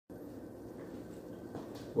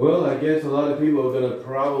Well, I guess a lot of people are going to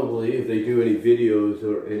probably, if they do any videos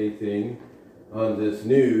or anything on this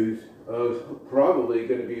news, are probably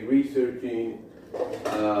going to be researching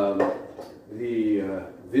the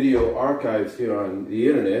video archives here on the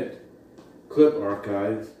internet, clip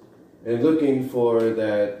archives, and looking for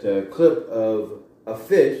that clip of a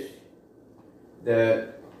fish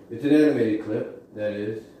that, it's an animated clip, that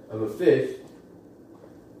is, of a fish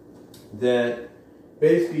that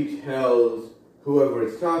basically tells whoever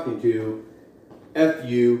it's talking to, F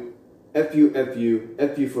you, F you, F you,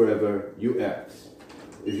 F you forever, you Fs.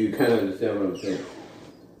 If you kind of understand what I'm saying.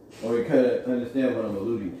 Or you kind of understand what I'm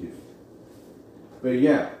alluding to. But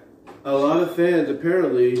yeah, a lot of fans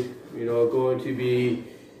apparently, are going to be,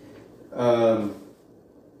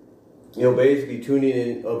 basically tuning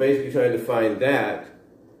in, or basically trying to find that,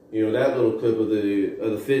 that little clip of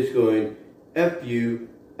the fish going, F you,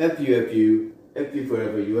 F you, F you, F you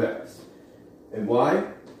forever, you Fs. And why?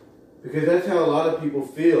 Because that's how a lot of people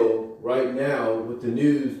feel right now with the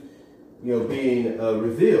news, being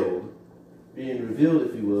revealed,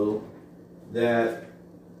 if you will, that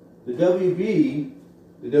the WBD,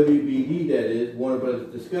 that is, Warner Brothers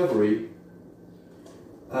Discovery,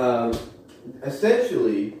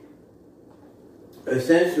 essentially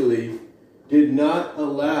did not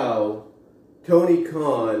allow Tony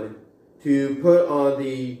Khan to put on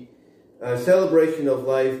the Celebration of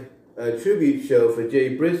Life tribute show for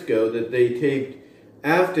Jay Briscoe that they taped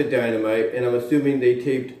after Dynamite, and I'm assuming they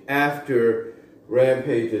taped after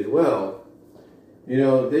Rampage as well.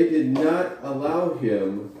 They did not allow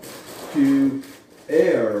him to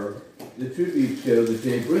air the tribute show to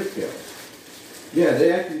Jay Briscoe. Yeah,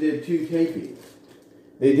 they actually did two tapings.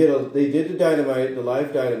 They did the Dynamite, the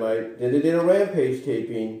live Dynamite, then they did a Rampage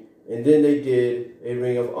taping, and then they did a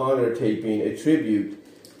Ring of Honor taping, a tribute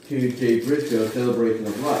to Jay Briscoe, Celebration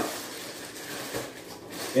of Life.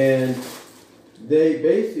 And they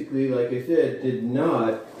basically, like I said, did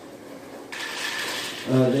not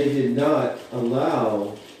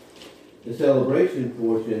allow the celebration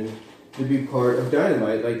portion to be part of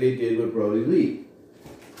Dynamite like they did with Brody Lee.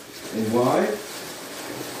 And why?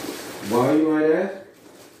 Why, you might ask?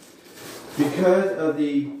 Because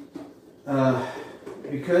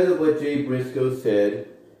of what Jay Briscoe said,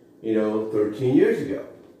 13 years ago.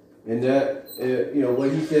 And that,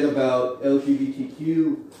 what he said about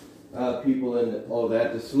LGBTQ people and all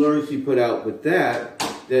that, the slurs he put out with that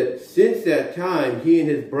since that time, he and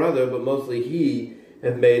his brother, but mostly he,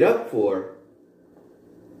 have made up for.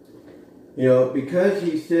 Because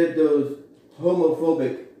he said those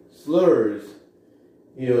homophobic slurs,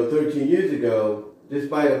 13 years ago,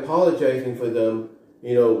 despite apologizing for them,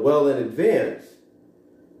 well in advance,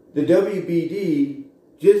 the WBD,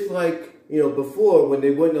 just like, before, when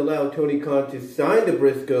they wouldn't allow Tony Khan to sign the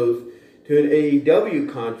Briscoes to an AEW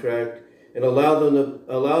contract and allow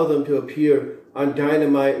them to appear on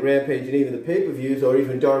Dynamite, Rampage, and even the pay-per-views, or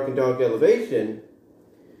even Dark and Dark Elevation,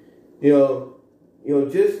 just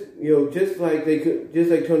like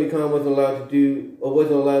Tony Khan wasn't allowed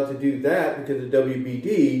to do that because of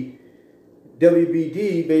WBD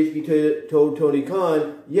basically told Tony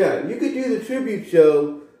Khan, yeah, you could do the tribute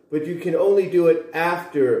show, but you can only do it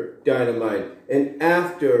after Dynamite and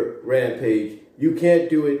after Rampage. You can't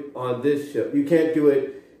do it on this show. You can't do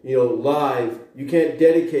it, live. You can't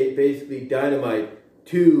dedicate basically Dynamite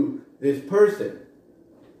to this person.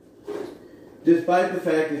 Despite the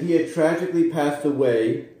fact that he had tragically passed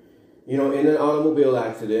away, in an automobile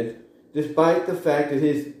accident, despite the fact that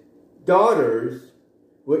his daughters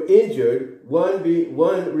were injured, one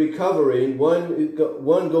recovering,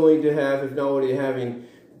 one going to have, if not already having,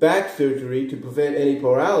 back surgery to prevent any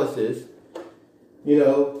paralysis.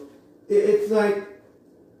 It's like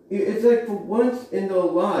for once in their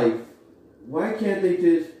life, why can't they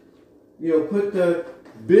just, put the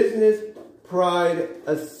business pride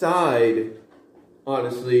aside,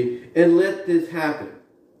 honestly, and let this happen?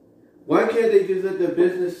 Why can't they just let the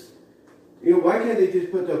business, why can't they just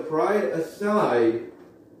put the pride aside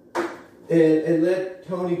and let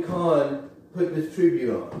Tony Khan put this tribute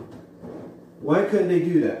on? Why couldn't they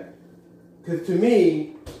do that? Because to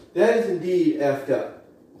me, that is indeed effed up.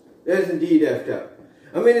 That is indeed effed up.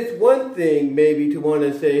 I mean, it's one thing maybe to want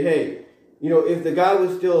to say, hey, if the guy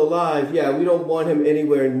was still alive, yeah, we don't want him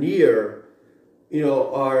anywhere near,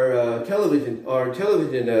 our television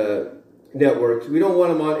networks. We don't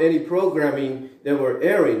want him on any programming that we're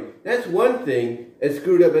airing. That's one thing, as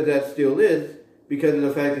screwed up as that still is, because of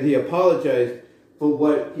the fact that he apologized for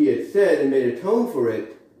what he had said and made atone for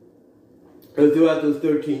it throughout those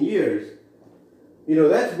 13 years.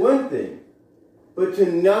 That's one thing. But to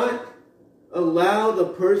not allow the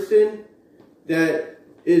person that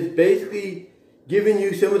is basically giving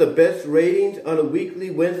you some of the best ratings on a weekly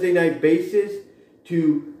Wednesday night basis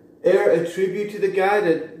to air a tribute to the guy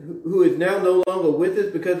who is now no longer with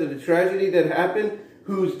us because of the tragedy that happened,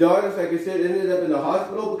 whose daughters, like I said, ended up in the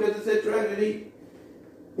hospital because of said tragedy.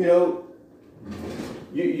 You know,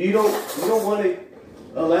 you don't want to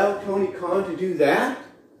allow Tony Khan to do that?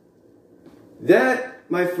 That,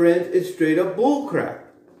 my friends, is straight up bullcrap.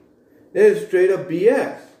 That is straight up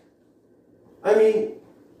BS. I mean,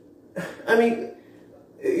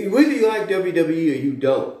 whether you like WWE or you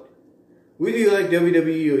don't, whether you like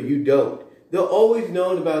WWE or you don't, they're always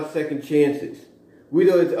known about second chances.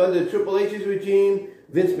 Whether it's under Triple H's regime,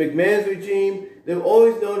 Vince McMahon's regime, they've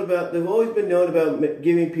always been known about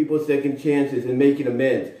giving people second chances and making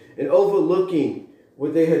amends and overlooking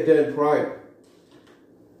what they had done prior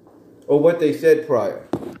or what they said prior.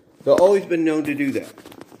 They've always been known to do that.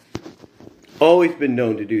 Always been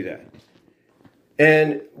known to do that.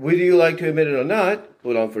 And whether you like to admit it or not,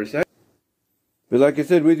 hold on for a second. But like I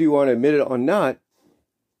said, whether you want to admit it or not,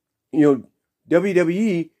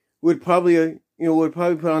 WWE would probably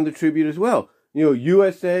put on the tribute as well.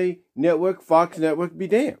 USA Network, Fox Network, be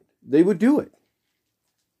damned. They would do it.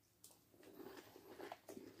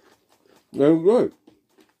 They would.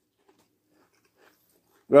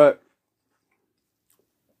 Right.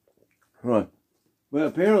 But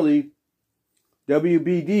apparently,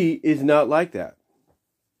 WBD is not like that.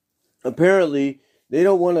 Apparently, they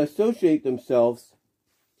don't want to associate themselves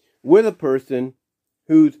with a person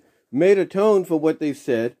who's made atone for what they've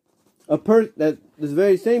said. That this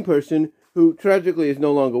very same person who tragically is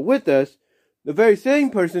no longer with us, the very same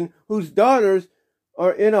person whose daughters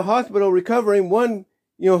are in a hospital recovering, one,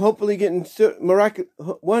 hopefully getting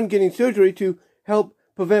surgery to help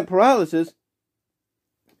prevent paralysis.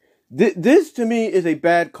 This to me is a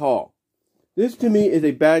bad call. This to me is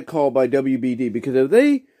a bad call by WBD, because if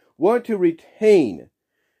they want to retain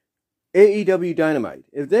AEW Dynamite,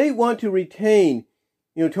 if they want to retain,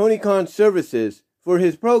 Tony Khan's services for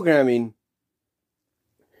his programming,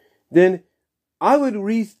 then I would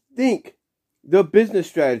rethink the business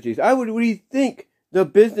strategies. I would rethink the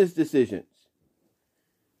business decisions.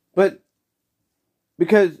 But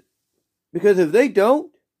because if they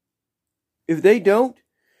don't,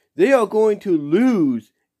 they are going to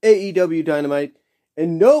lose AEW Dynamite,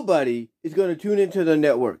 and nobody is going to tune into the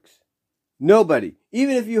networks. Nobody.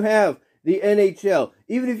 Even if you have the NHL,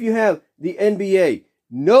 even if you have the NBA,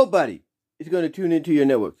 nobody is going to tune into your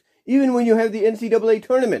networks. Even when you have the NCAA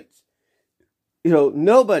tournaments,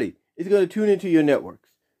 nobody is going to tune into your networks.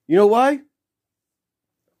 You know why?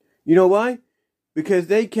 Because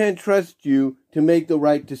they can't trust you to make the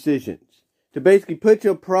right decisions. To basically put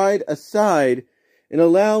your pride aside and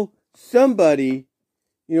allow somebody,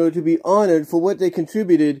 to be honored for what they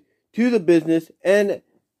contributed to the business and,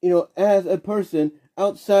 as a person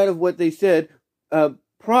outside of what they said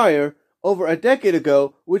prior over a decade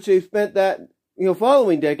ago, which they spent that,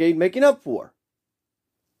 following decade making up for.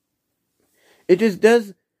 It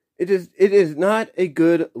is not a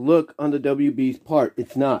good look on the WB's part.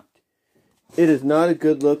 It's not. It is not a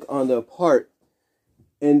good look on their part.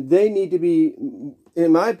 And they need to be,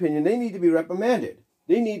 in my opinion, they need to be reprimanded.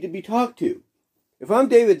 They need to be talked to. If I'm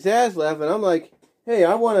David Zaslav and I'm like, hey,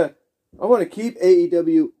 I want to keep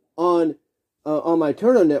AEW on my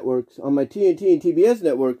Turner networks, on my TNT and TBS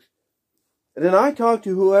networks, then I talk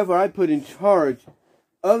to whoever I put in charge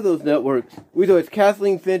of those networks, whether it's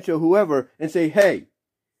Kathleen Finch or whoever, and say, hey,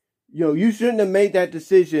 you shouldn't have made that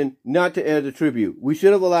decision not to air the tribute. We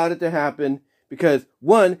should have allowed it to happen because,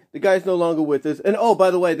 one, the guy's no longer with us, and oh,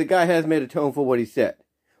 by the way, the guy has made atone for what he said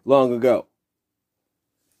long ago.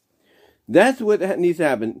 That's what needs to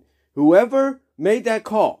happen. Whoever made that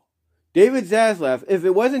call, David Zaslav, if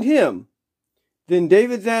it wasn't him, then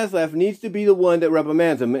David Zaslav needs to be the one that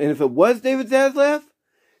reprimands him. And if it was David Zaslav,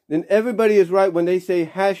 then everybody is right when they say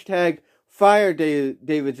hashtag fire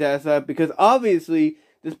David Zaslav, because obviously,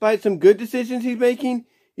 despite some good decisions he's making,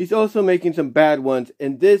 he's also making some bad ones,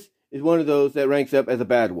 and this is one of those that ranks up as a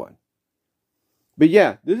bad one. But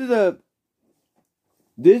yeah,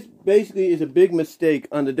 this basically is a big mistake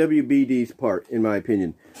on the WBD's part, in my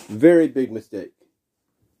opinion. Very big mistake.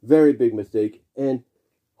 Very big mistake. And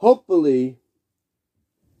hopefully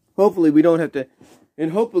we don't have to,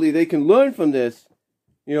 and hopefully they can learn from this,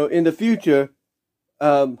 in the future.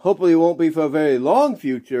 Hopefully it won't be for a very long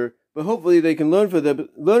future, but hopefully they can learn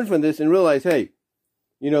from this and realize, hey,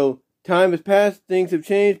 time has passed, things have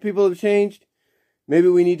changed, people have changed. Maybe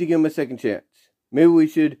we need to give them a second chance. Maybe we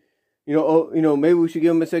should, maybe we should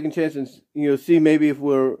give them a second chance and, see maybe if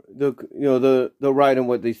we're the right in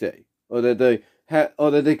what they say, or that they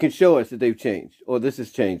or that they can show us that they've changed, or this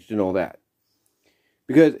has changed and all that.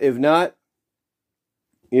 Because if not,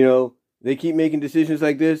 they keep making decisions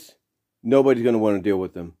like this, nobody's going to want to deal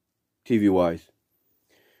with them, TV-wise.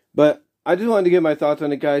 But I just wanted to get my thoughts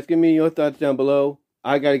on it, guys. Give me your thoughts down below.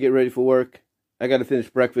 I got to get ready for work. I got to finish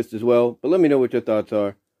breakfast as well. But let me know what your thoughts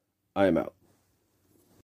are. I am out.